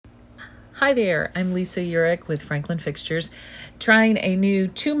Hi there, I'm Lisa Urich with Franklin Fixtures, trying a new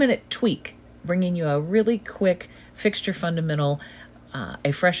 2-minute tweak, bringing you a really quick fixture fundamental,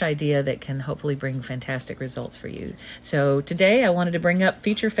 a fresh idea that can hopefully bring fantastic results for you. So today I wanted to bring up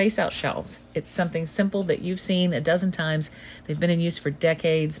feature face-out shelves. It's something simple that you've seen a dozen times. They've been in use for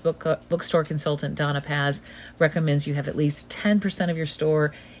decades. Bookstore consultant Donna Paz recommends you have at least 10% of your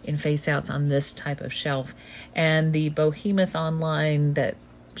store in face-outs on this type of shelf. And the behemoth online that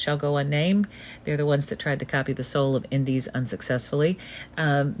shall go unnamed, they're the ones that tried to copy the soul of indies unsuccessfully.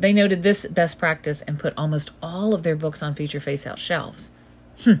 They noted this best practice and put almost all of their books on feature face-out shelves.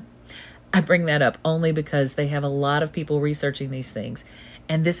 I bring that up only because they have a lot of people researching these things,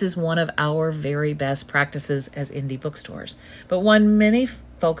 and this is one of our very best practices as indie bookstores, but one many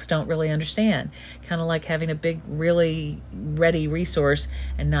folks don't really understand, kind of like having a big, really ready resource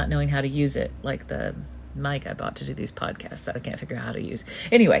and not knowing how to use it, like the mic I bought to do these podcasts that I can't figure out how to use.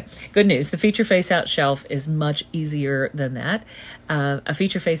 Anyway, good news. The feature face-out shelf is much easier than that. A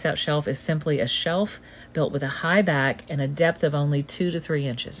feature face-out shelf is simply a shelf built with a high back and a depth of only 2 to 3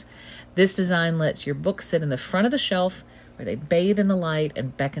 inches. This design lets your books sit in the front of the shelf where they bathe in the light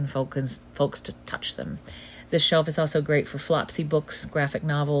and beckon folks to touch them. This shelf is also great for flopsy books, graphic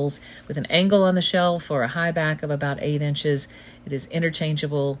novels, with an angle on the shelf or a high back of about 8 inches. It is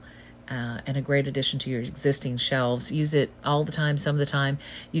interchangeable and a great addition to your existing shelves. Use it all the time, some of the time.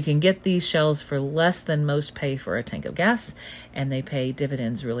 You can get these shelves for less than most pay for a tank of gas, and they pay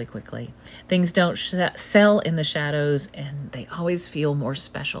dividends really quickly. Things don't sell in the shadows, and they always feel more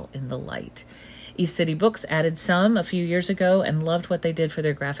special in the light. East City Books added some a few years ago and loved what they did for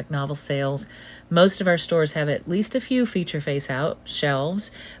their graphic novel sales. Most of our stores have at least a few feature face-out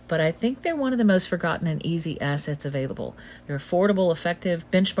shelves, but I think they're one of the most forgotten and easy assets available. They're affordable, effective,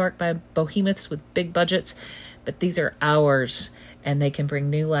 benchmarked by behemoths with big budgets, but these are ours, and they can bring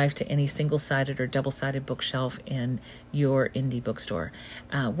new life to any single-sided or double-sided bookshelf in your indie bookstore.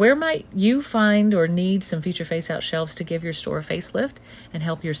 Where might you find or need some feature face-out shelves to give your store a facelift and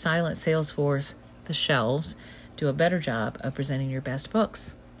help your silent sales force, the shelves, do a better job of presenting your best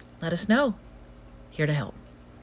books? Let us know. Here to help.